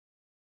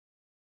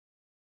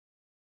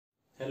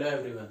Hello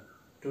everyone.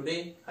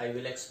 Today I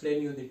will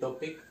explain you the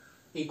topic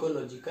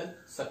ecological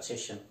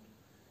succession.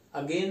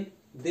 Again,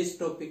 this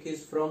topic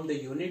is from the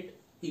unit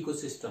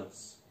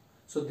ecosystems.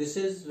 So this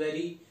is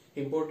very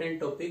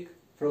important topic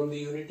from the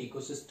unit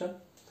ecosystem.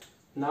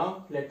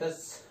 Now let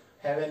us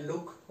have a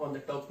look on the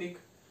topic,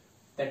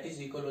 that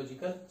is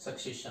ecological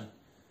succession.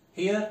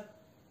 Here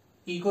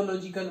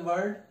ecological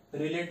word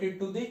related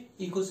to the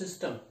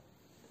ecosystem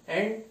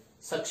and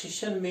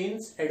succession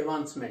means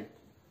advancement.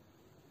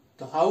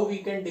 So how we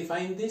can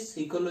define this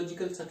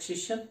ecological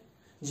succession?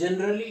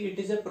 Generally it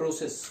is a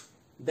process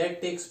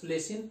that takes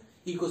place in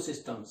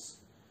ecosystems.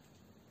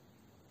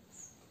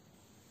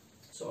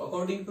 So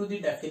according to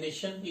the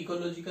definition,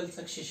 ecological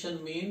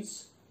succession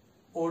means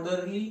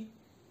orderly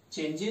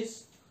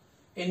changes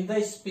in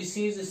the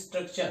species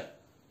structure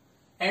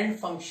and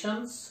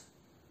functions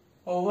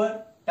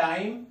over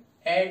time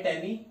at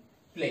any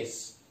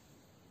place.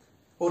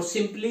 Or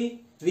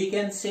simply we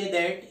can say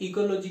that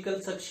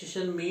ecological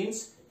succession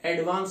means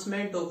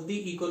advancement of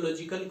the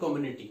ecological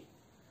community.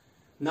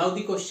 Now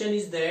the question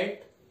is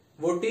that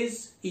what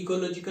is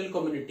ecological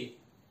community?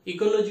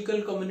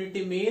 Ecological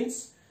community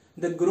means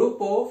the group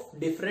of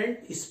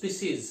different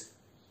species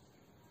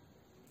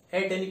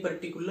at any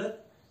particular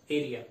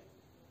area,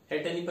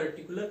 at any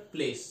particular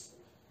place,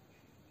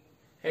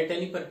 at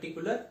any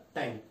particular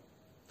time.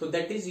 So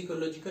that is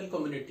ecological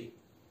community.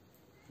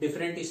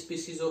 Different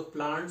species of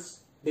plants,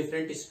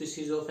 different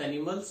species of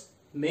animals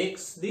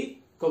makes the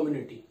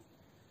community.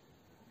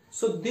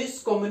 So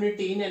this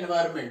community in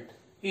environment,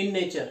 in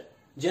nature,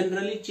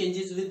 generally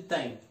changes with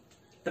time,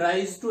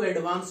 tries to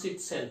advance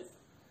itself.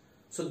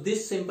 So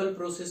this simple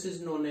process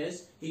is known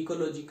as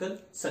ecological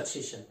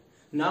succession.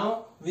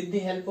 Now with the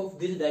help of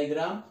this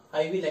diagram,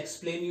 I will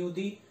explain you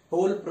the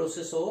whole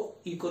process of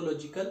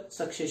ecological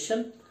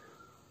succession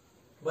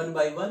one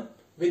by one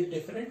with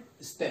different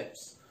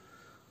steps.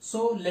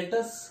 So let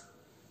us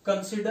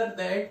consider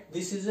that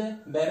this is a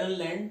barren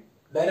land.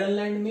 Barren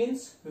land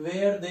means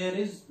where there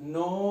is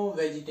no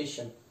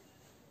vegetation.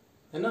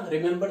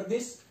 Remember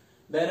this,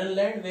 barren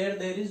land where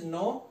there is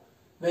no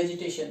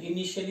vegetation.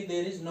 Initially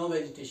there is no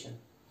vegetation.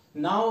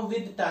 Now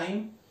with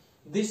time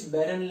this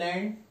barren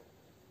land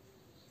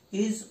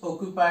is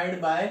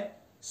occupied by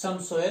some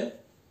soil,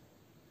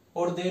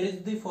 or there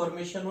is the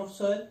formation of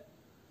soil,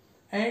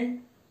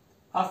 and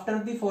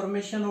after the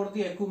formation or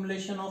the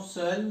accumulation of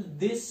soil,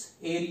 this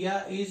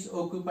area is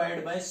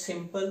occupied by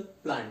simple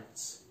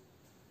plants.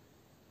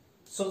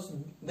 So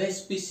the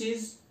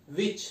species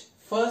which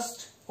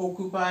first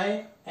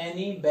occupy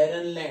any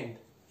barren land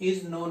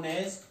is known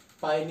as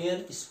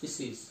pioneer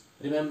species.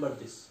 Remember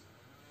this.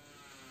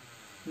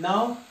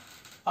 Now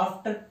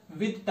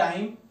with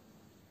time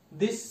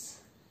this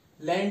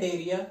land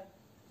area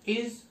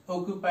is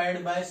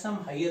occupied by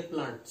some higher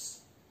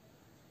plants.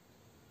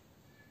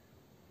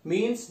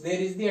 Means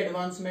there is the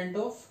advancement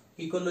of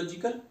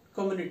ecological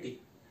community.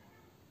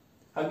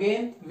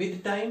 Again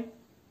with time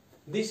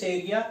this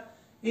area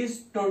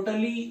is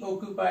totally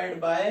occupied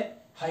by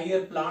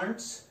higher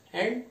plants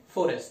and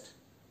forest.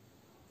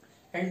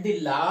 And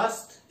the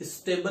last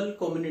stable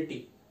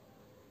community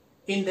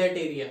in that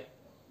area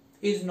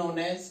is known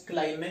as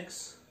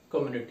climax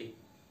community.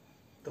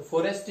 The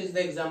forest is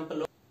the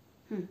example of.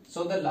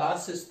 So the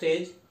last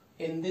stage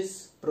in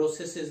this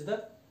process is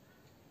the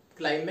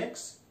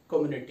climax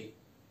community.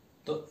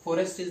 So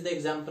forest is the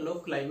example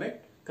of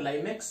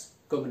climax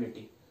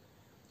community.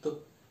 So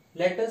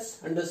let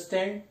us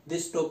understand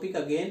this topic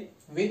again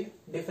with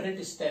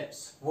different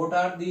steps. What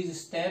are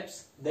these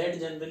steps that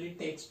generally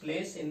takes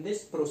place in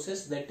this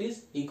process, that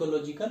is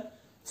ecological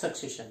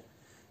succession?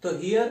 So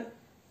here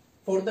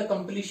for the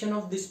completion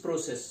of this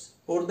process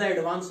or the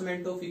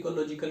advancement of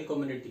ecological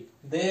community,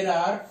 there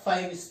are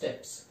 5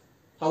 steps.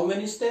 How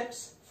many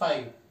steps?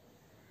 5.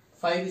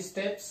 5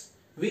 steps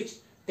which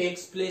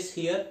takes place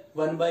here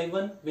one by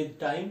one with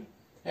time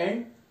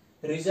and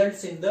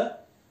results in the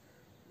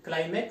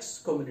climax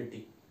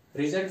community,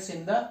 results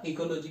in the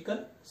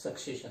ecological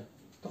succession.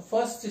 The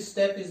first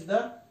step is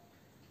the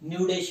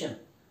nudation.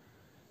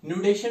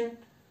 Nudation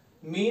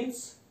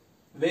means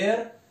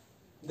where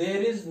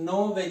there is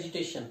no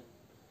vegetation,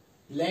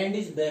 land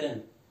is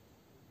barren.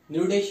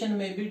 Nudation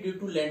may be due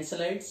to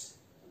landslides,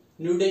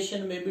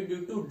 nudation may be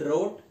due to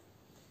drought,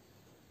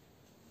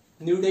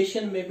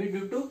 nudation may be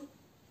due to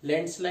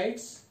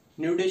landslides,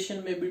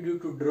 nudation may be due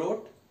to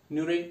drought,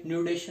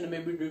 nudation may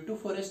be due to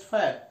forest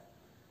fire.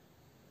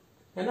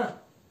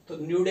 So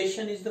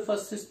nudation is the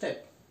first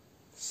step.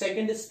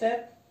 Second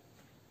step,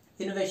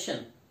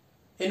 invasion.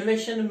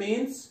 Invasion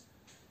means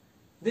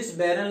this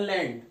barren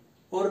land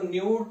or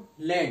nude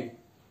land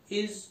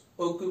is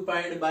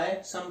occupied by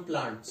some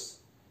plants,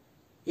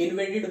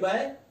 invaded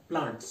by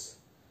plants.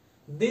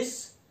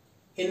 This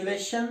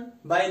invasion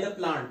by the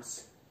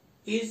plants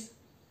is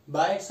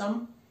by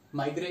some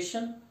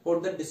migration or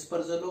the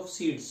dispersal of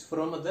seeds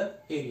from other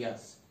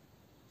areas.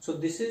 So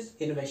this is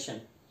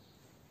invasion.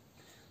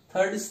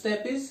 Third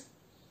step is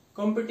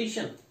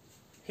competition.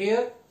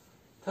 Here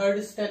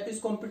third step is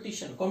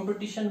competition.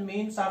 Competition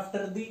means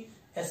after the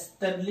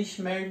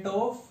establishment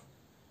of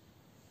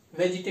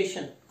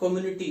vegetation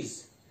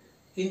communities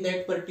in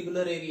that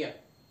particular area,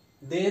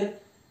 there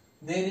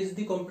is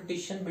the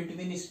competition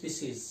between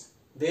species.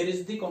 There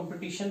is the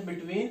competition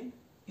between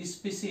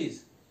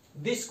species.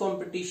 This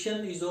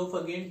competition is of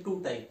again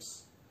two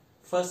types.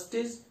 First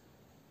is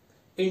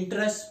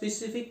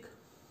intraspecific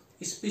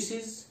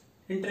species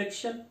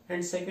interaction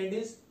and second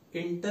is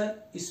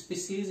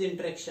inter-species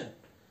interaction.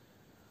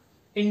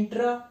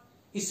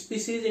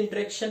 Intra-species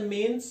interaction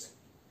means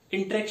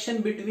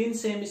interaction between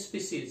same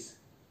species.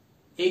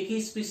 एक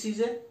ही species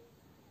है,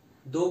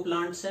 दो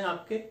plants हैं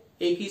आपके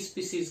एक ही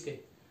species के,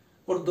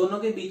 और दोनों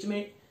के बीच में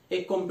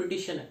एक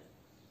कंपटीशन है.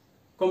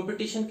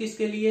 कंपटीशन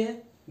किसके लिए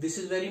है? This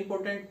is very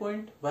important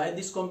point. Why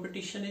this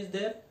competition is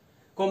there?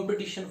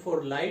 Competition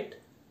for light,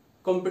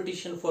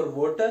 competition for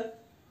water,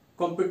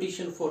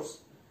 competition for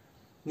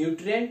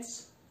nutrients,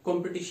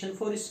 competition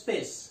for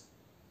space.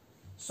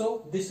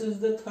 So this is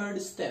the third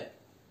step.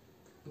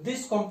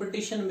 This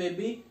competition may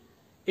be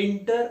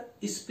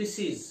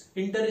inter-species.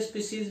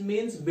 Inter-species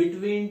means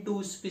between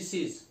two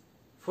species.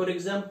 For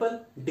example,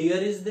 deer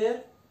is there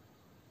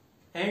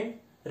and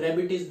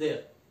rabbit is there.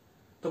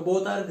 So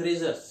both are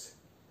grazers.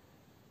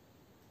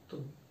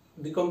 So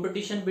the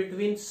competition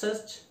between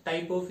such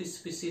type of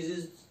species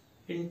is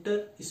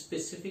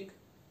inter-specific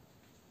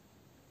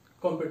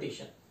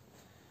competition.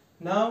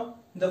 Now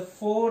the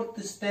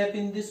fourth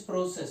step in this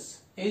process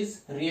is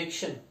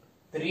reaction.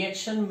 The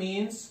reaction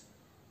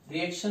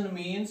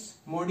means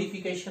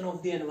modification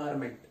of the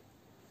environment.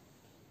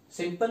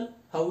 Simple.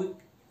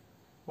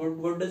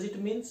 What does it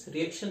means?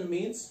 Reaction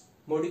means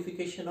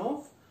modification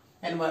of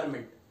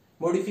environment.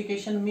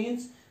 Modification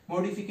means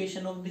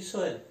modification of the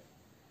soil,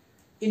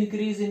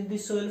 increase in the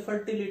soil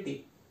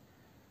fertility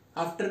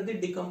after the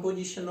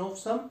decomposition of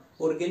some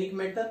organic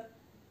matter,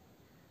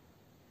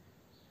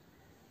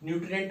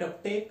 nutrient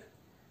uptake.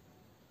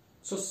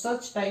 So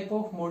such type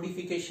of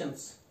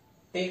modifications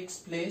takes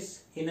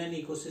place in an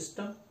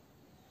ecosystem,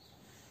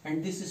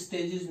 and this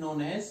stage is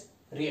known as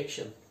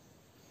reaction.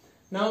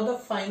 Now the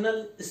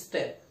final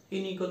step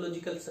in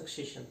ecological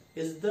succession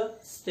is the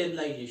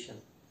stabilization.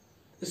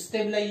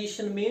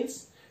 Stabilization means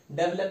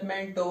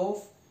development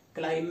of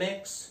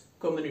climax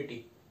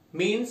community.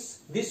 Means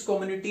this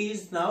community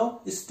is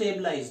now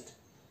stabilized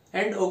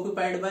and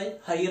occupied by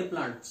higher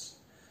plants.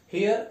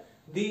 Here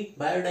the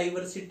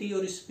biodiversity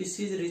or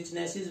species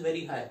richness is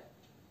very high.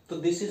 So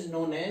this is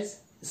known as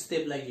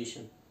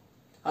stabilization.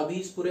 अभी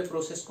इस पूरे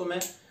process को मैं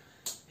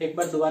एक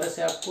बार दोबारा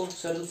से आपको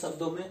सरल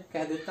शब्दों में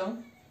कह देता हूं.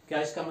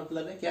 क्या इसका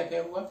मतलब है, क्या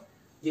क्या हुआ.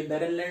 ये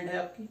बैरन लैंड है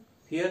आपकी.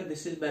 Here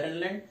this is barren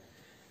land.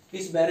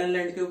 इस बैरन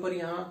लैंड के ऊपर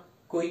यहाँ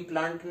कोई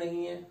प्लांट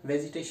नहीं है,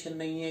 वेजिटेशन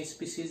नहीं है,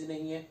 स्पीसीज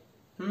नहीं है.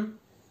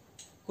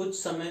 कुछ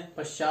समय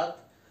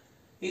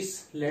पश्चात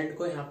इस लैंड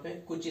को यहाँ पे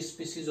कुछ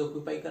स्पीसीज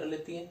ऑक्यूपाई कर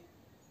लेती हैं,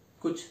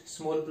 कुछ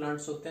स्मॉल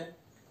प्लांट्स होते हैं.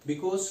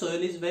 Because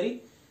soil is very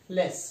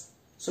less,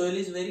 soil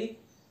is very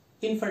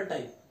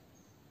infertile.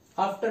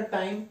 After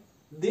time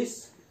this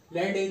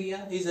land area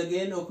is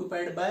again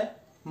occupied by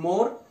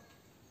more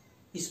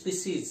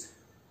species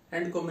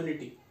and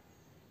community.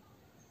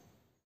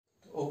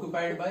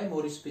 Occupied by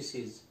more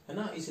species है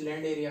ना. इस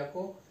लैंड एरिया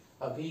को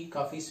अभी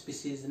काफी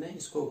स्पीसीज ने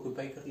इसको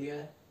ऑक्यूपाई कर लिया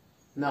है.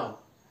 Now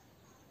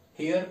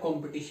here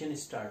competition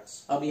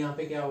starts. अब यहाँ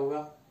पे क्या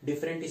होगा,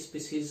 डिफरेंट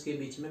स्पीसीज के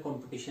बीच में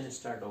कंपटीशन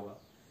स्टार्ट होगा.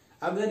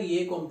 अगर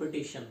ये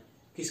कंपटीशन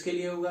किसके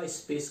लिए होगा,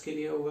 स्पेस के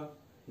लिए होगा,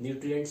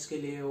 न्यूट्रिएंट्स के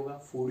लिए होगा,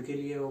 फूड के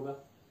लिए होगा,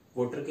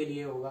 वाटर के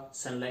लिए होगा,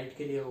 सनलाइट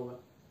के लिए होगा.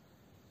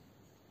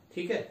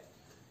 ठीक है.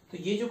 तो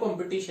ये जो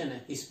कंपटीशन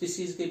है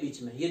स्पीसीज के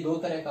बीच में, ये दो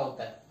तरह का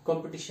होता है.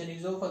 Competition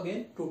is of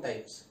again two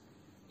types,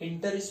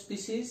 inter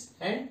species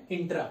and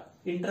intra.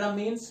 Intra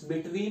means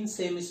between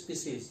same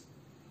species.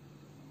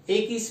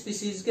 एक ही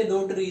स्पीसीज के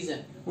दो ट्रीज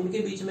हैं, उनके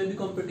बीच में भी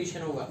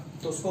कंपटीशन होगा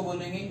तो उसको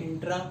बोलेंगे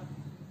इंट्रा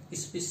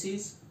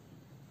स्पीसीज.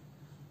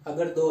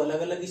 अगर दो अलग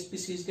अलग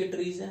स्पीसीज के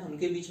ट्रीज हैं,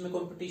 उनके बीच में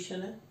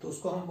कंपटीशन है तो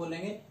उसको हम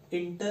बोलेंगे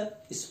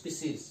इंटर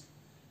स्पीसीज.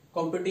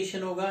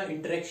 कंपटीशन होगा,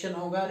 इंटरेक्शन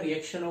होगा,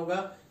 रिएक्शन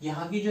होगा.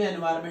 यहाँ की जो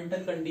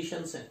एनवायरमेंटल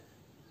कंडीशंस हैं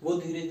वो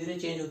धीरे धीरे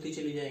चेंज होती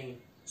चली जाएंगी.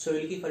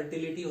 सोइल की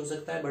फर्टिलिटी हो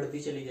सकता है बढ़ती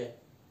चली जाए.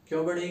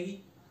 क्यों बढ़ेगी?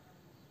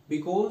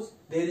 Because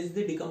there is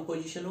the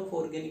decomposition of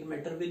organic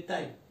matter with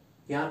time.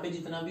 यहाँ पे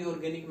जितना भी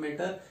ऑर्गेनिक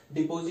मैटर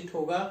डिपोजिट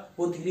होगा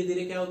वो धीरे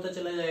धीरे क्या होता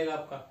चला जाएगा,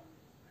 आपका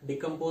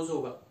डिकम्पोज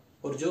होगा,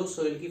 और जो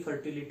सोइल की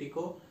फर्टिलिटी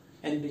को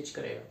एनरिच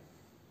करेगा.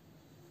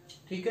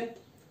 ठीक है.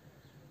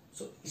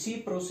 सो इसी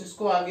प्रोसेस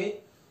को आगे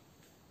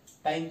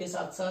टाइम के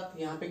साथ साथ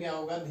यहाँ पे क्या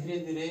होगा, धीरे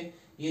धीरे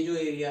ये जो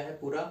एरिया है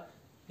पूरा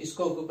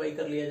इसको ऑक्यूपाई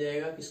कर लिया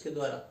जाएगा. किसके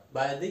द्वारा?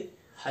 By the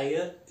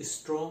higher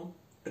strong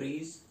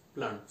trees,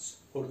 plants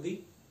और the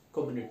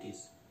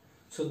communities.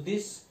 So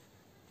this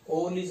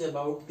all is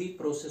about the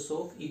process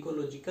of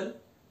ecological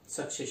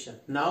succession.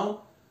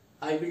 Now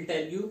I will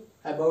tell you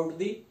about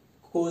the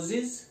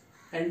causes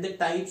and the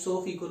types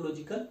of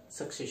ecological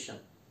succession.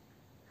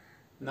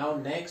 Now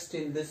next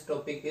in this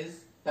topic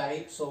is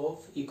types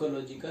of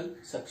ecological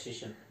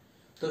succession.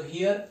 So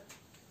here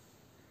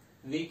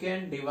we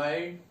can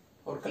divide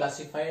or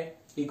classify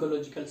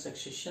ecological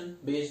succession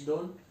based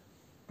on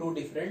two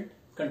different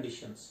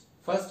conditions.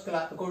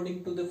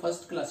 According to the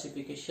first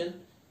classification,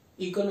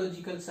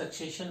 ecological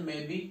succession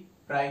may be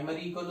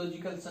primary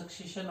ecological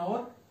succession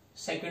or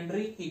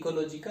secondary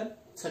ecological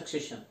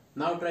succession.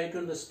 Now try to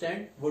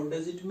understand what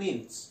does it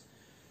means.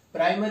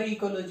 Primary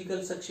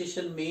ecological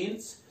succession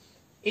means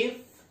if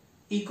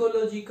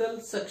ecological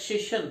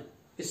succession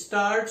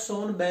starts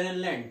on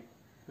barren land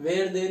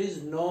where there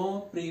is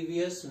no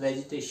previous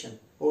vegetation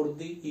or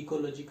the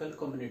ecological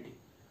community.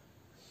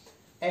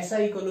 ऐसा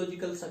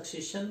ecological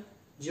succession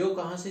जो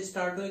कहां से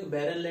start हो, एक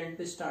barren land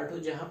पे start हो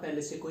जहां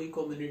पहले से कोई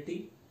कम्युनिटी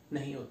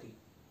नहीं होती,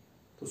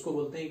 तो उसको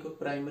बोलते हैं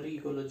primary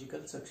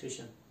ecological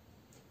succession.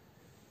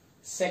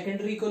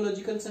 Secondary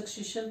ecological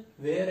succession,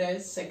 where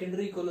as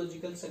secondary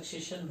ecological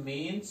succession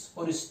means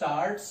और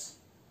starts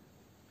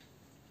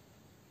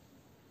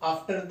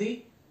after the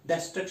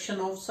destruction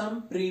of some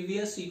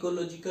previous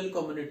ecological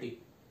community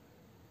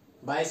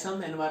by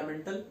some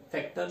environmental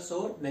factors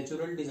or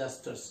natural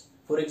disasters.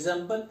 For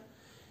example,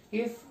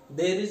 if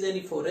there is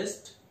any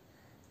forest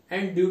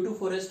and due to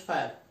forest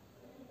fire,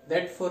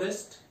 that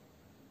forest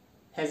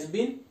has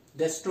been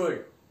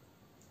destroyed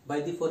by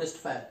the forest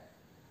fire,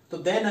 so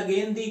then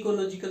again the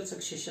ecological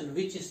succession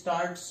which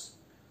starts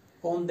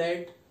on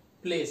that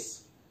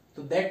place,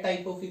 so that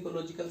type of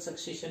ecological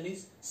succession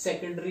is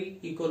secondary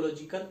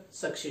ecological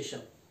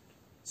succession.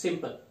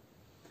 Simple.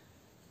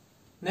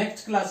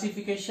 Next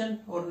classification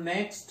or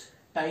next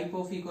type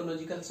of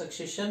ecological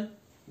succession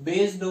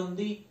based on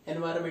the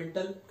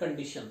environmental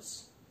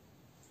conditions.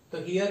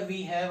 So here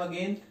we have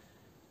again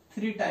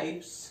three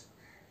types: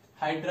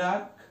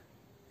 hydrarch,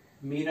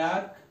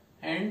 merarch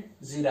and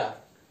xerarch.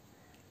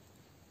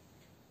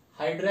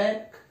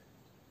 Hydrarch,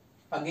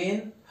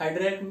 again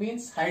hydrarch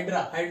means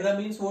hydra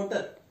means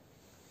water.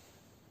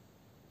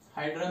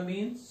 Hydra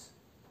means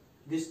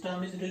this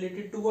term is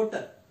related to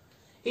water.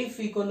 If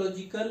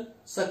ecological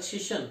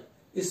succession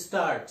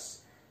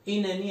starts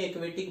in any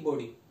aquatic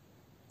body,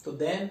 so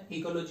then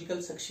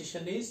ecological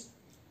succession is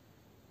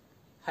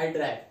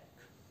hydrarch.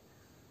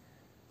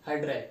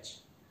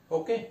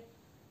 Okay.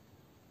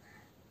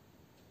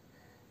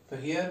 So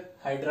here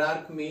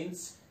hydrarch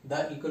means the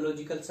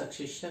ecological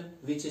succession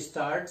which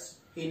starts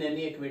in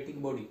any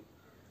aquatic body.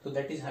 So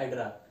that is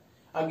hydrarch.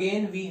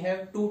 Again we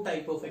have two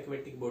type of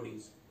aquatic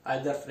bodies,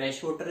 either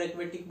freshwater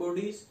aquatic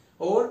bodies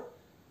or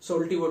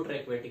salty water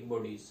aquatic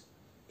bodies.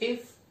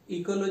 If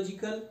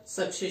ecological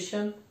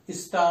succession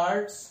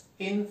starts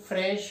in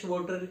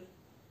freshwater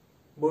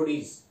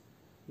bodies,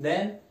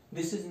 then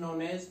this is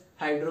known as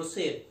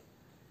hydrosphere.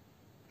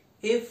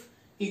 If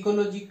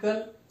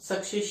ecological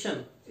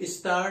succession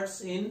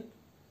starts in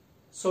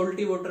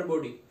salty water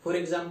body, for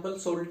example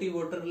salty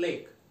water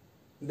lake,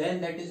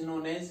 then that is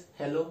known as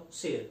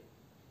halosphere.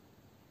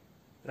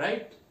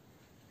 Right?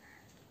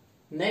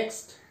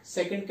 Next,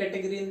 second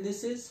category in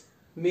this is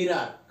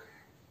merarch.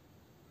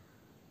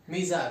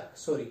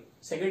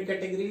 Second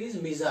category is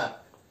mesarch.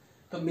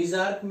 So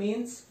mesarch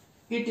means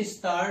it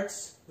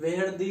starts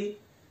where the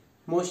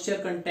moisture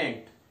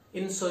content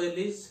in soil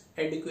is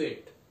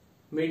adequate,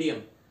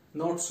 medium,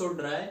 not so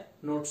dry,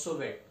 not so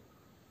wet.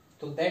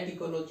 So that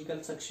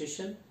ecological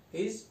succession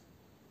is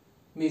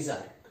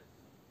mesarch.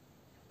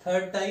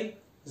 Third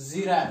type,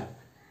 xerarch.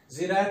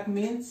 Xerarch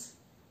means,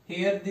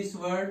 here this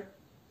word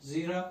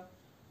xera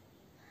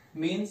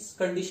means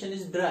condition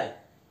is dry.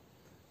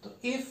 So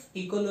if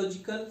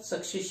ecological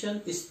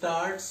succession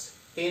starts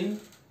in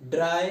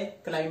dry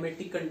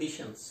climatic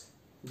conditions,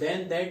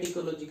 then that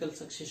ecological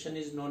succession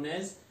is known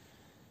as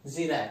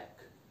xerarch.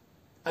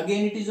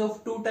 Again it is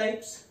of two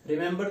types,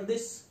 remember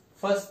this.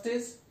 First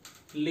is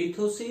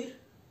lithosphere.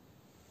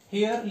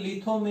 Here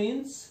litho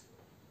means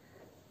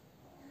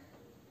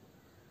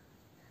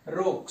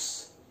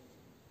rocks.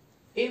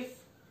 If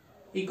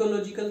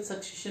ecological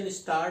succession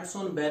starts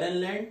on barren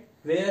land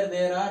where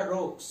there are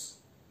rocks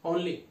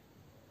only,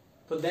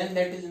 so then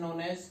that is known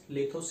as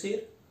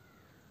lithosphere.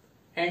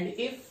 And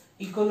if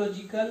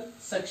ecological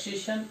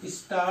succession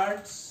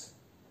starts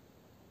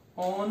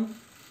on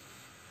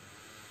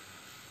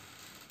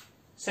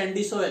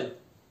sandy soil,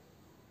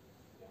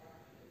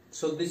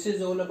 so this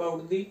is all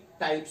about the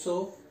types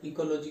of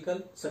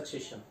ecological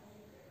succession,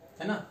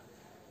 है ना?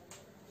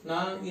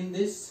 Now in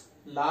this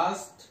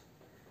last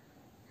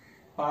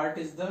part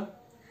is the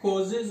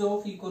causes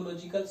of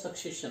ecological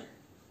succession.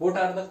 What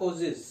are the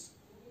causes?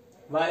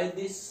 Why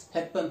this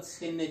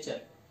happens in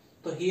nature?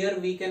 So here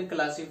we can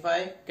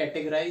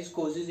categorize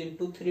causes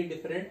into three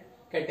different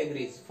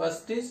categories.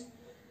 First is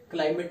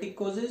climatic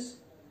causes,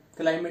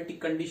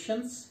 climatic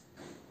conditions.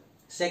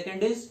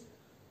 Second is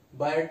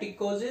biotic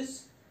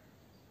causes.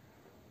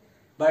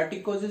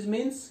 Biotic causes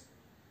means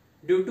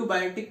due to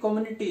biotic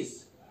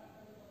communities.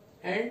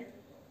 And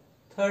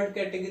third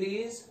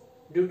category is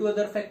due to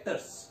other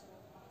factors.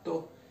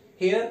 So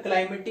here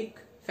climatic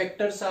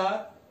factors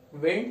are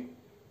wind,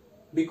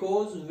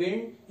 because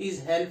wind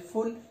is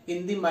helpful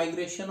in the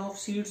migration of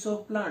seeds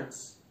of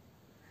plants.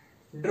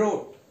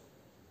 Drought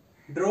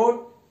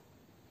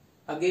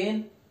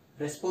again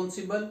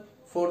responsible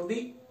for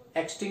the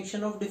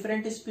extinction of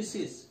different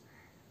species.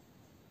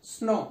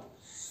 Snow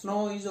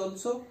is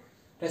also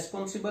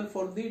responsible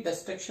for the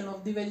destruction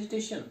of the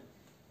vegetation.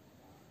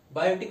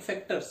 Biotic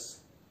factors.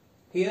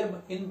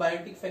 Here in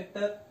biotic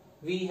factor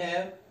we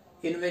have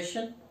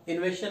invasion.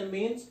 Invasion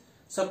means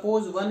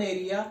suppose one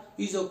area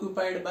is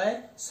occupied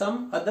by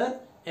some other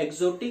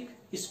exotic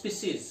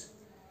species.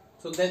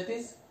 So that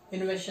is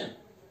invasion.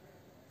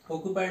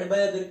 Occupied by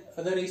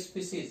other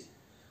species.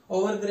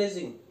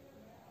 Overgrazing.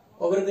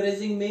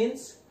 Overgrazing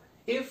means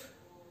if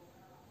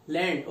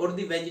land or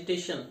the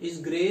vegetation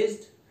is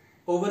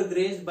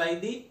overgrazed by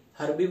the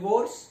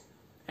herbivores,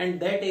 and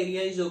that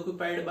area is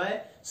occupied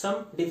by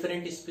some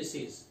different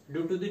species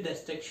due to the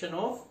destruction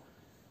of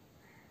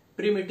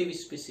primitive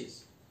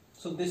species.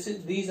 So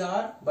these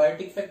are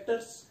biotic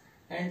factors.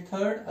 And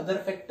third, other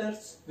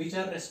factors which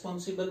are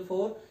responsible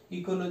for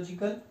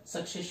ecological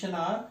succession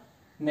are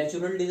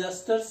natural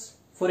disasters.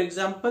 For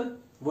example,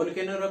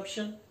 volcano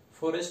eruption,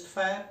 forest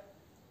fire,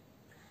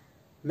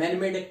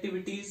 man-made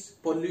activities,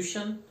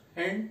 pollution,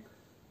 and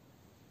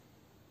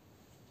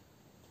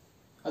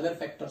other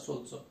factors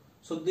also.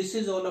 So this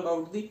is all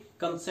about the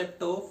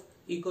concept of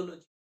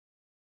ecology.